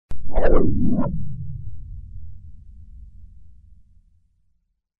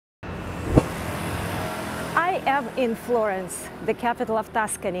I am in Florence, the capital of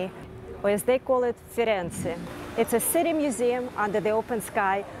Tuscany, or as they call it, Firenze. It's a city museum under the open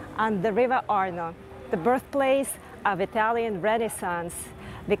sky on the River Arno, the birthplace of Italian Renaissance.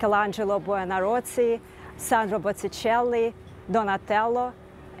 Michelangelo Buonarroti, Sandro Botticelli, Donatello,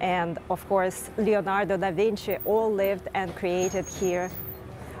 and of course Leonardo da Vinci all lived and created here.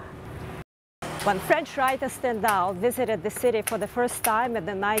 When French writer Stendhal visited the city for the first time in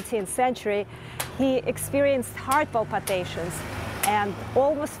the 19th century, he experienced heart palpitations and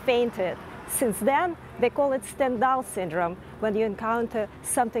almost fainted. Since then, they call it Stendhal syndrome, when you encounter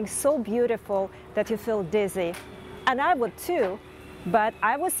something so beautiful that you feel dizzy. And I would too, but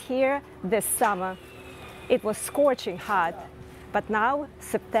I was here this summer. It was scorching hot, but now,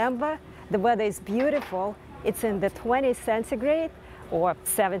 September, the weather is beautiful. It's in the 20s centigrade or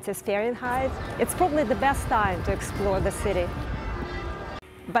 70s Fahrenheit. It's probably the best time to explore the city.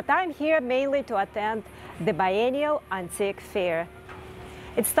 But I'm here mainly to attend the Biennial Antique Fair.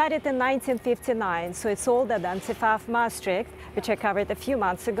 It started in 1959, so it's older than CIFAF Maastricht, which I covered a few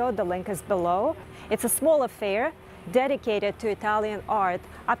months ago. The link is below. It's a smaller fair dedicated to Italian art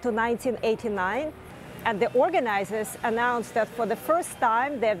up to 1989. And the organizers announced that for the first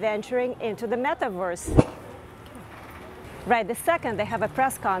time they're venturing into the metaverse. Right this second they have a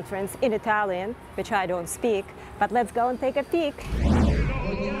press conference in Italian, which I don't speak, but let's go and take a peek.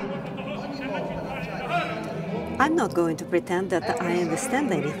 I'm not going to pretend that I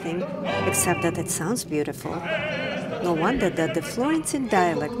understand anything, except that it sounds beautiful. No wonder that the Florentine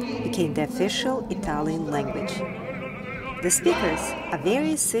dialect became the official Italian language. The speakers are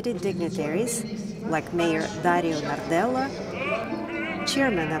various city dignitaries, like Mayor Dario Nardella,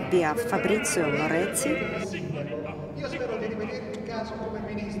 Chairman of BIAF Fabrizio Moretti,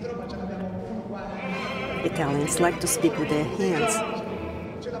 Italians like to speak with their hands,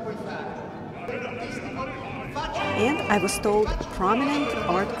 and I was told prominent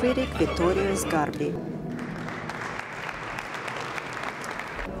art critic Vittorio Sgarbi.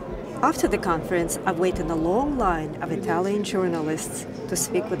 After the conference, I waited in a long line of Italian journalists to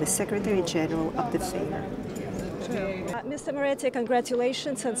speak with the Secretary General of the fair. Mr. Moretti,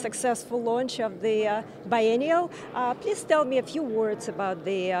 congratulations on successful launch of the Biennial. Please tell me a few words about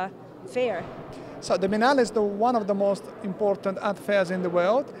the fair. So the Biennale is one of the most important art fairs in the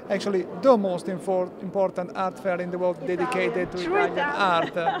world, actually the most important art fair in the world dedicated to Italian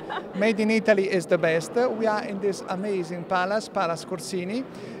art. Made in Italy is the best. We are in this amazing palace, Palazzo Corsini,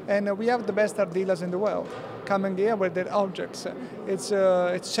 and we have the best art dealers in the world coming here with their objects. It's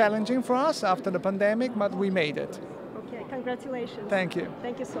challenging for us after the pandemic, but we made it. Okay, congratulations. Thank you.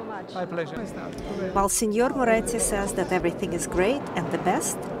 Thank you so much. My pleasure. While Signor Moretti says that everything is great and the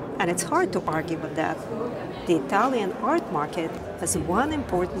best, and it's hard to argue with that, the Italian art market has one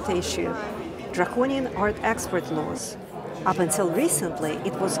important issue: draconian art export laws. Up until recently,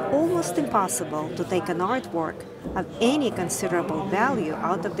 it was almost impossible to take an artwork of any considerable value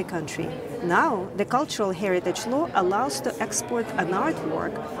out of the country. Now, the Cultural Heritage Law allows to export an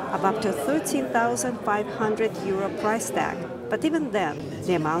artwork of up to 13,500 euro price tag, but even then,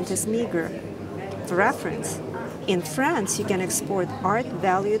 the amount is meager. For reference, in France, you can export art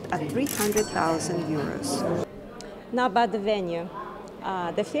valued at 300,000 euros. Now about the venue.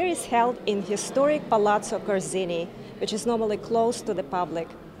 The fair is held in historic Palazzo Corsini, which is normally closed to the public.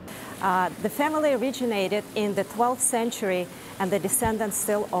 The family originated in the 12th century, and the descendants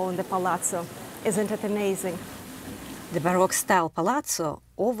still own the palazzo. Isn't it amazing? The Baroque-style palazzo,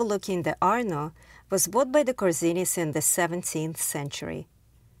 overlooking the Arno, was bought by the Corsinis in the 17th century.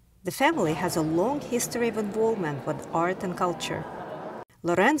 The family has a long history of involvement with art and culture.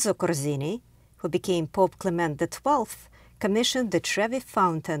 Lorenzo Corsini, who became Pope Clement XII, commissioned the Trevi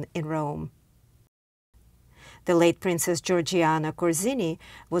Fountain in Rome. The late Princess Georgiana Corsini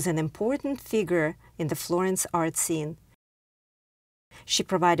was an important figure in the Florence art scene. She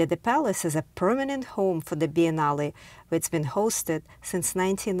provided the palace as a permanent home for the Biennale, which has been hosted since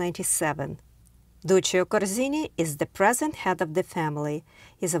 1997. Duccio Corsini is the present head of the family.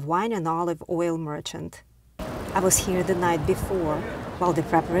 He's a wine and olive oil merchant. I was here the night before, while the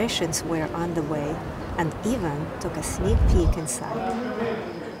preparations were underway, and even took a sneak peek inside.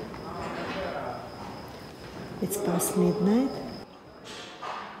 It's past midnight.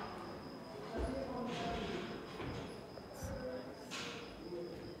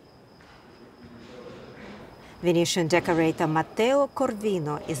 Venetian decorator Matteo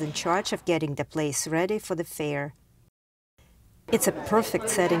Corvino is in charge of getting the place ready for the fair. It's a perfect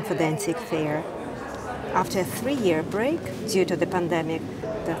setting for the antique fair. After a 3-year break due to the pandemic,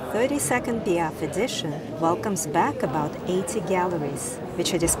 The 32nd BIAF edition welcomes back about 80 galleries,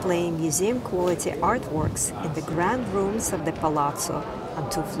 which are displaying museum-quality artworks in the grand rooms of the Palazzo on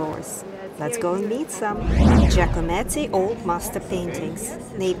 2 floors. Let's go and meet some. Giacometti Old Master Paintings,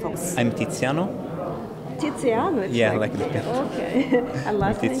 Naples. I'm Tiziano. Tiziano? Yeah, like that. Okay. And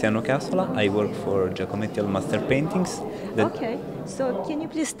last name? Tiziano Casola. I work for Giacometti Old Master Paintings. Okay. So can you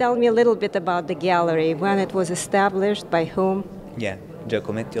please tell me a little bit about the gallery, when it was established, by whom? Yeah,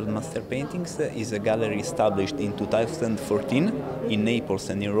 Giacometti Old Master Paintings is a gallery established in 2014 in Naples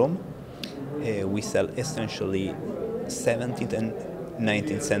and in Rome. We sell essentially 17th and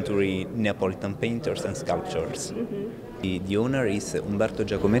 19th century Neapolitan painters and sculptures. The owner is Umberto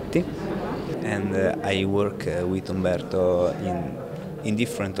Giacometti, and I work with Umberto in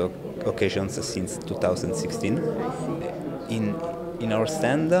different occasions since 2016. In our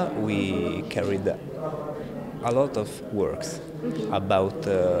stand we carried a lot of works, about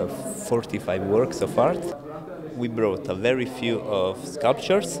 45 works of art. We brought a very few of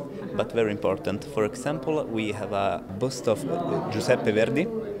sculptures, but very important. For example, we have a bust of Giuseppe Verdi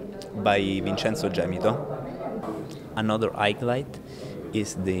by Vincenzo Gemito. Another highlight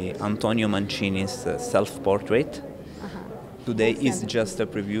is the Antonio Mancini's self-portrait. Today is just a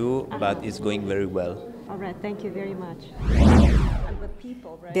preview, but it's going very well. All right, thank you very much.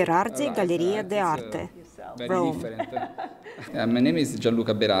 Berardi Galleria d'Arte, Rome. My name is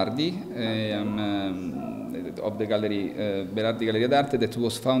Gianluca Berardi. I'm of the gallery Berardi Galleria d'Arte that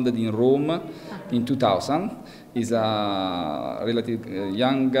was founded in Rome in 2000. It's a relatively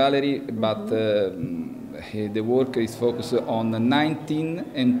young gallery, but the work is focused on 19th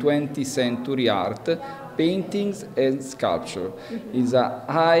and 20th century art, paintings and sculpture. It's a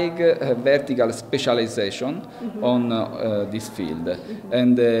high vertical specialization on this field,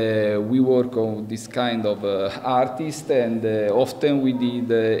 and we work on this kind of artist, and often we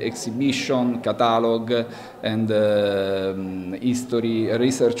did exhibition, catalog, and history,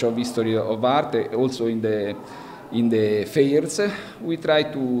 research of history of art. Also in the fairs, we try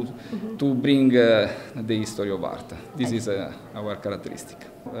to bring the history of art. This is our characteristic.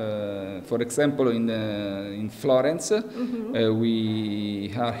 For example, in Florence,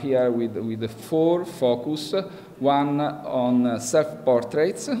 we are here with 4 focus: one on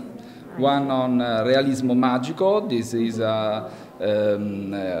self-portraits, one on realismo magico. This is a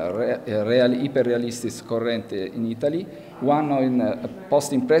hyper-realistic current in Italy. One on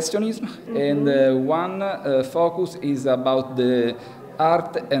post-impressionism, and one focus is about the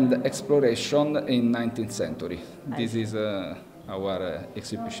art and exploration in 19th century. This is our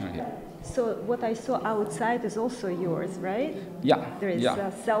exhibition here. So what I saw outside is also yours, right? Yeah. There is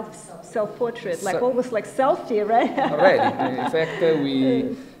a self-portrait, like almost like selfie, right? Already. In fact,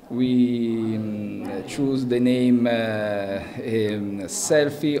 we choose the name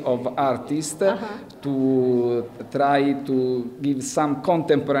Selfie of Artist to try to give some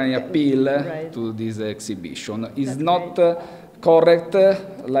contemporary appeal to this exhibition. It's not correct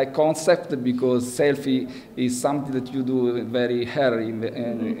like concept, because selfie is something that you do very hairy,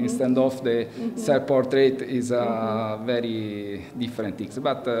 instead of the self-portrait is a very different thing,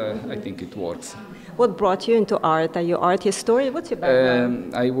 but I think it works. What brought you into art? Are you art historian? What's your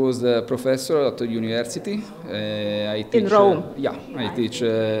background? I was a professor at the university. I teach, in Rome? Yeah, I teach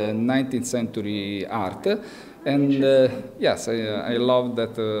 19th century art. And yes, I love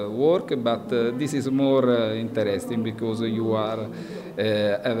that work, but this is more interesting because you are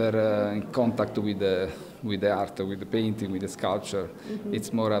ever in contact with the art, with the painting, with the sculpture.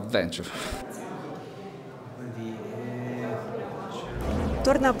 It's more adventure.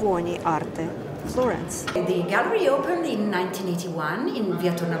 Tornabuoni Arte, Florence. The gallery opened in 1981 in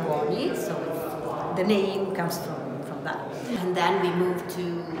Via Tornabuoni, so the name comes from that. And then we moved to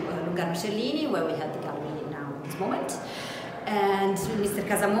Lungano Cellini, where we had the gallery moment, and Mr.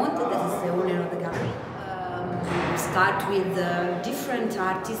 Casamonte, that is the owner of the gallery, start with different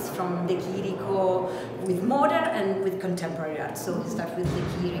artists from the Chirico, with modern and with contemporary art. So we start with the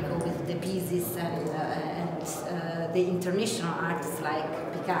Chirico, with the pieces, and the international artists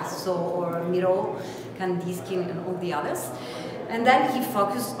like Picasso or Miro, Kandinsky, and all the others. And then he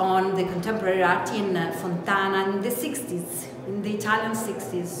focused on the contemporary art in Fontana in the 60s, in the Italian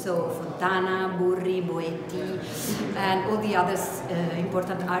 60s, so Fontana, Burri, Boetti, and all the other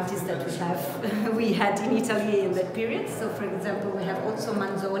important artists that we had in Italy in that period. So, for example, we have also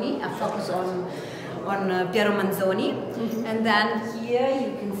Manzoni, a focus on Piero Manzoni, and then here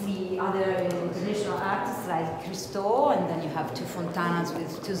you can see other international artists like Christo, and then you have 2 Fontanas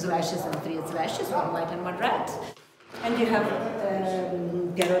with 2 slashes and 3 slashes, one white and one red. And you have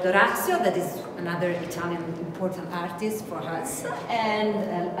Piero Dorazio, that is another Italian important artist for us, and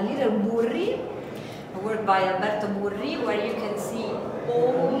a little Burri, a work by Alberto Burri, where you can see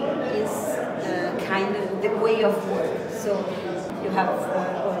all his kind of the way of work. So you have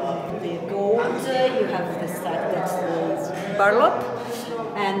the gold, you have the stuff that's burlap,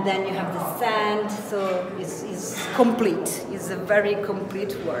 and then you have the sand. So it's complete. It's a very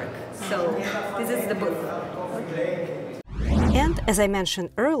complete work. So this is the booth. And as I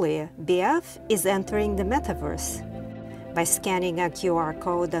mentioned earlier, BIAF is entering the metaverse. By scanning a QR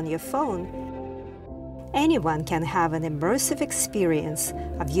code on your phone, anyone can have an immersive experience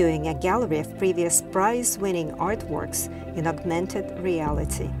of viewing a gallery of previous prize-winning artworks in augmented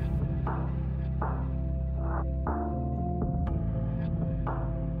reality.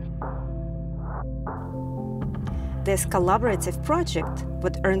 This collaborative project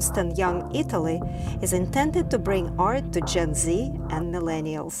with Ernst Young Italy is intended to bring art to Gen Z and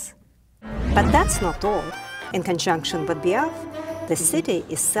millennials. But that's not all. In conjunction with BIAF, the city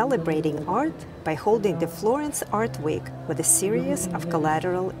is celebrating art by holding the Florence Art Week with a series of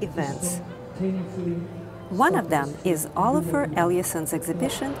collateral events. One of them is Olafur Elliason's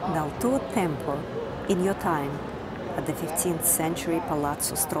exhibition Nel tuo tempo, In Your Time, at the 15th century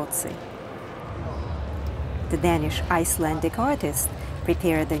Palazzo Strozzi. The Danish-Icelandic artist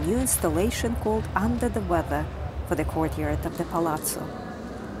prepared a new installation called Under the Weather for the courtyard of the Palazzo.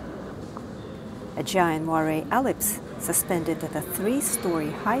 A giant moire ellipse suspended at a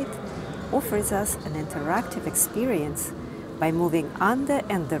 3-story height offers us an interactive experience by moving under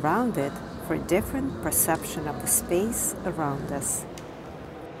and around it for a different perception of the space around us.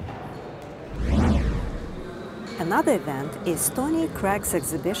 Another event is Tony Cragg's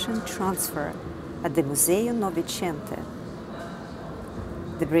exhibition Transfer at the Museo Novecente.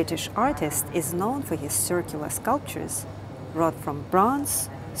 The British artist is known for his circular sculptures, wrought from bronze,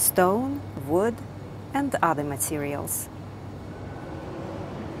 stone, wood, and other materials.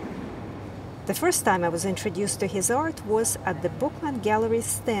 The first time I was introduced to his art was at the Bookman Gallery's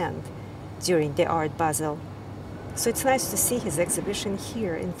stand during the Art Basel. So it's nice to see his exhibition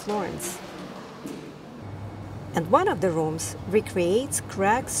here in Florence. And one of the rooms recreates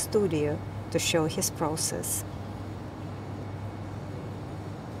Cragg's studio to show his process.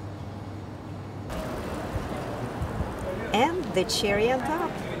 And the cherry on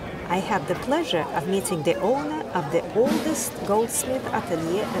top, I had the pleasure of meeting the owner of the oldest goldsmith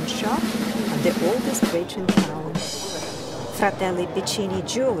atelier and shop and the oldest bridge in town, Fratelli Piccini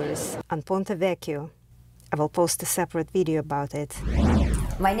Jewelers on Ponte Vecchio. I will post a separate video about it.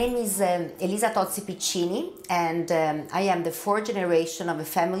 My name is Elisa Tozzi Piccini, and I am the fourth generation of a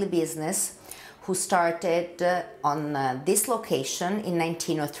family business who started on this location in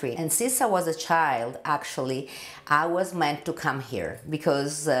 1903. And since I was a child, actually, I was meant to come here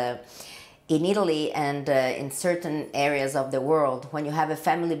because in Italy and in certain areas of the world, when you have a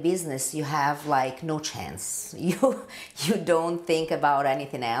family business, you have like no chance. You don't think about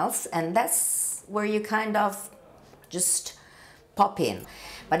anything else, and that's where you kind of just pop in.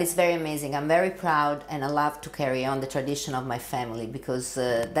 But it's very amazing. I'm very proud, and I love to carry on the tradition of my family because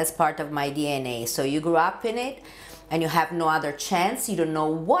that's part of my DNA. So you grew up in it and you have no other chance. You don't know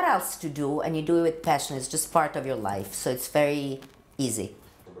what else to do, and you do it with passion. It's just part of your life. So it's very easy.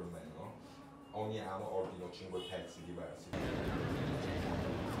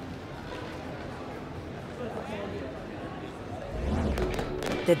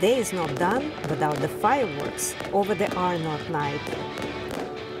 The day is not done without the fireworks over the Arnold night.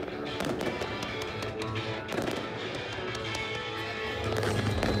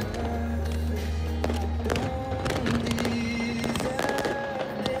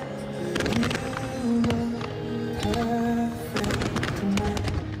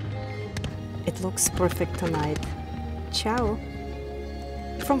 It looks perfect tonight. Ciao!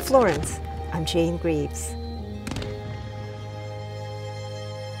 From Florence, I'm Jane Greaves.